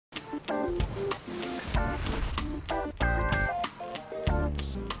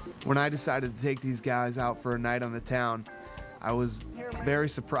When I decided to take these guys out for a night on the town, I was very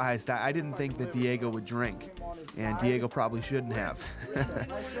surprised. I didn't think that Diego would drink, and Diego probably shouldn't have.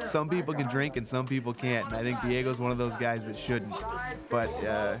 Some people can drink and some people can't, and I think Diego's one of those guys that shouldn't. But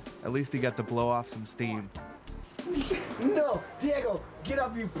at least he got to blow off some steam. No, Diego, get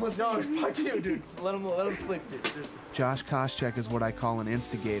up, you pussy. No, fuck you, dude. Let him sleep, dude. Seriously. Josh Koscheck is what I call an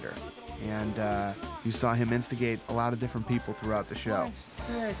instigator, and you saw him instigate a lot of different people throughout the show.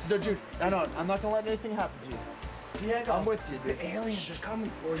 No, dude, I know. I'm not gonna let anything happen to you. Diego, I'm with you, dude. the aliens are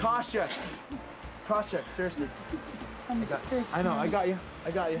coming for you. Koscheck, seriously. I know, I got you.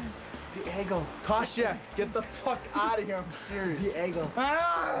 Diego. Koscheck, get the fuck out of here. I'm serious. Diego.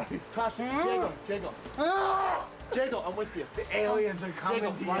 Koscheck, Diego, I'm with you. The aliens are coming.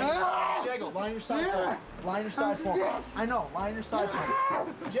 Diego, lie on your side phone. Lie on your side phone. I know, lie on your side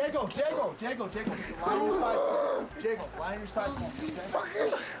phone. Diego, lie on your side phone. Diego, lie on your side phone.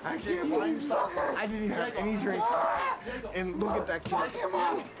 Diego, lie on your side phone. I didn't have any drink. And look at that kid. Fuck him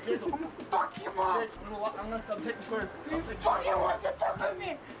up! Diego, Fuck him up! I'm gonna take the swear. You fucking wants to fuck with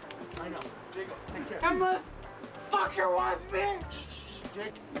me! I know. Diego, take care. I'm a fucker wants me!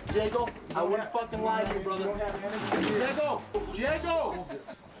 Diego, I wouldn't fucking lie to you, brother. Diego!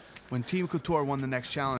 When Team Couture won the next challenge,